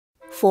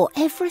For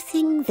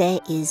everything there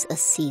is a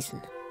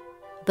season.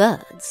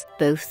 Birds,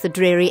 both the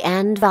dreary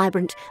and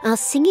vibrant, are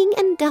singing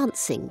and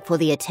dancing for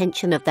the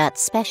attention of that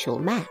special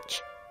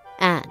match.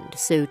 And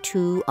so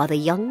too are the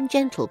young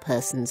gentle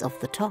persons of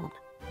the ton.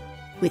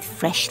 With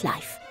fresh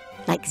life,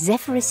 like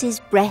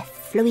Zephyrus's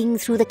breath flowing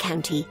through the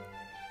county,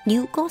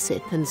 new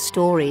gossip and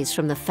stories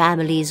from the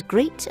families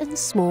great and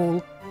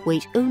small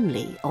wait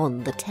only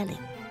on the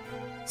telling.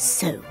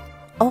 So,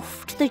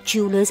 off to the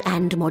jewellers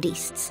and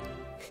modistes.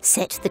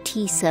 Set the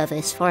tea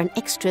service for an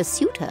extra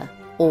suitor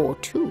or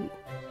two.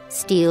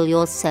 Steel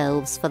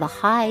yourselves for the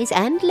highs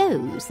and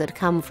lows that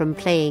come from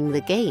playing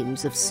the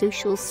games of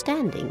social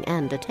standing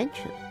and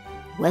attention.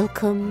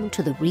 Welcome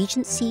to the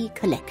Regency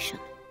collection.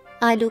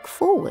 I look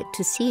forward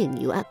to seeing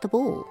you at the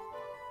ball,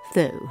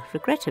 though,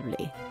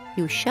 regrettably,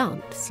 you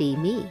shan't see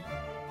me.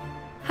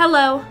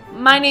 Hello,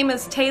 my name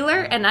is Taylor,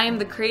 and I am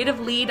the creative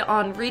lead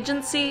on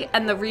Regency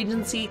and the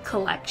Regency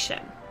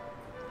collection.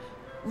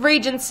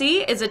 Regency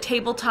is a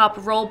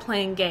tabletop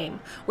role-playing game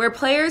where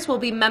players will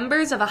be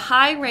members of a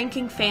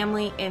high-ranking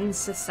family in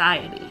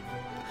society.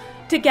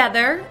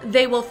 Together,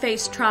 they will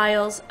face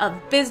trials of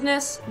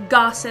business,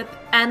 gossip,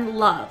 and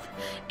love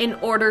in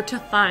order to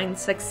find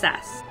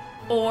success,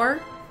 or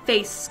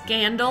face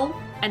scandal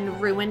and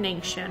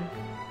ruination.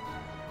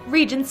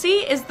 Regency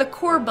is the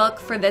core book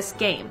for this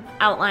game,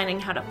 outlining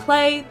how to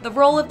play, the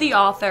role of the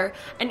author,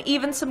 and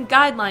even some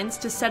guidelines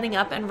to setting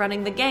up and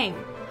running the game.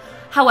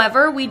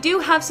 However, we do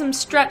have some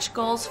stretch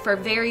goals for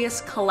various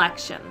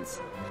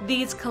collections.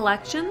 These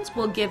collections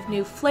will give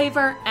new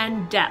flavor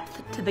and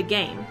depth to the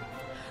game.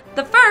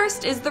 The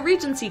first is the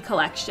Regency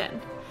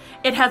collection.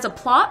 It has a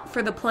plot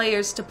for the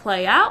players to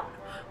play out,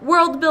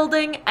 world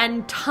building,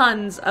 and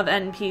tons of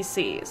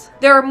NPCs.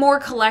 There are more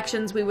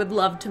collections we would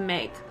love to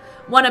make.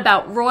 One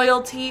about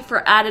royalty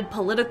for added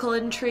political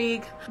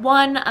intrigue,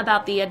 one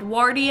about the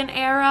Edwardian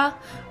era,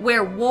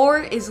 where war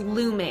is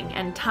looming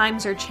and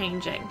times are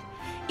changing.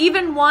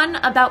 Even one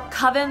about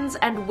covens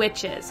and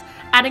witches,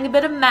 adding a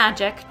bit of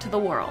magic to the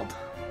world.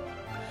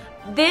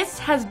 This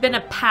has been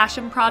a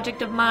passion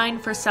project of mine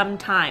for some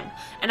time,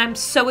 and I'm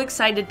so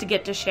excited to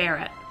get to share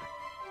it.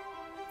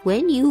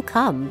 When you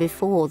come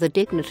before the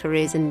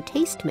dignitaries and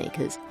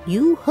tastemakers,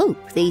 you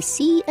hope they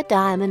see a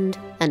diamond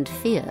and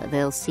fear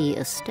they'll see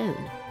a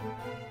stone.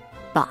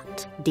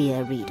 But,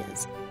 dear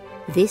readers,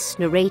 this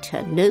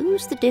narrator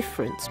knows the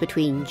difference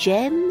between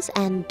gems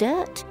and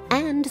dirt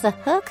and the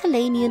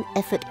Herculean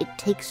effort it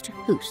takes to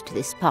host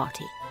this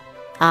party.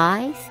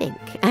 I think,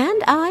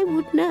 and I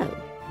would know,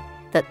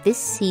 that this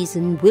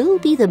season will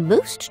be the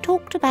most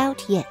talked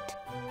about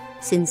yet.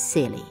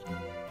 Sincerely,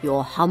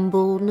 your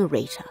humble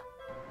narrator.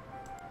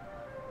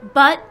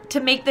 But to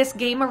make this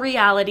game a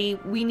reality,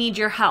 we need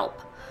your help.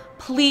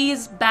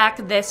 Please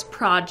back this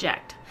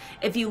project.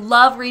 If you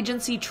love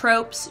Regency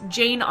tropes,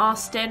 Jane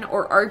Austen,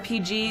 or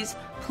RPGs,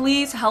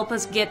 please help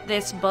us get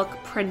this book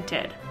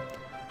printed.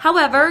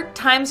 However,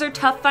 times are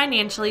tough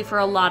financially for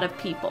a lot of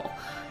people.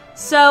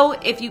 So,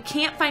 if you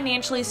can't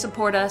financially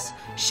support us,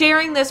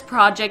 sharing this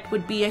project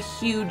would be a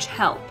huge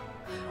help.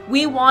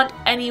 We want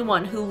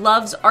anyone who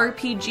loves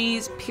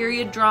RPGs,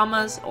 period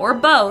dramas, or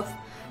both,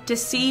 to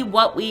see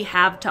what we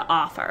have to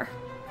offer.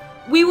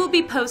 We will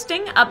be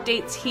posting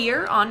updates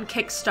here on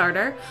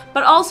Kickstarter,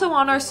 but also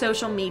on our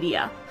social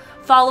media.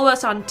 Follow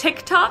us on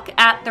TikTok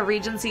at the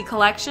Regency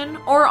Collection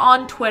or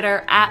on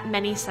Twitter at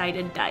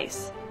Many-Sided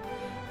Dice.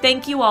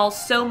 Thank you all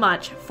so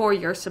much for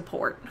your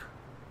support.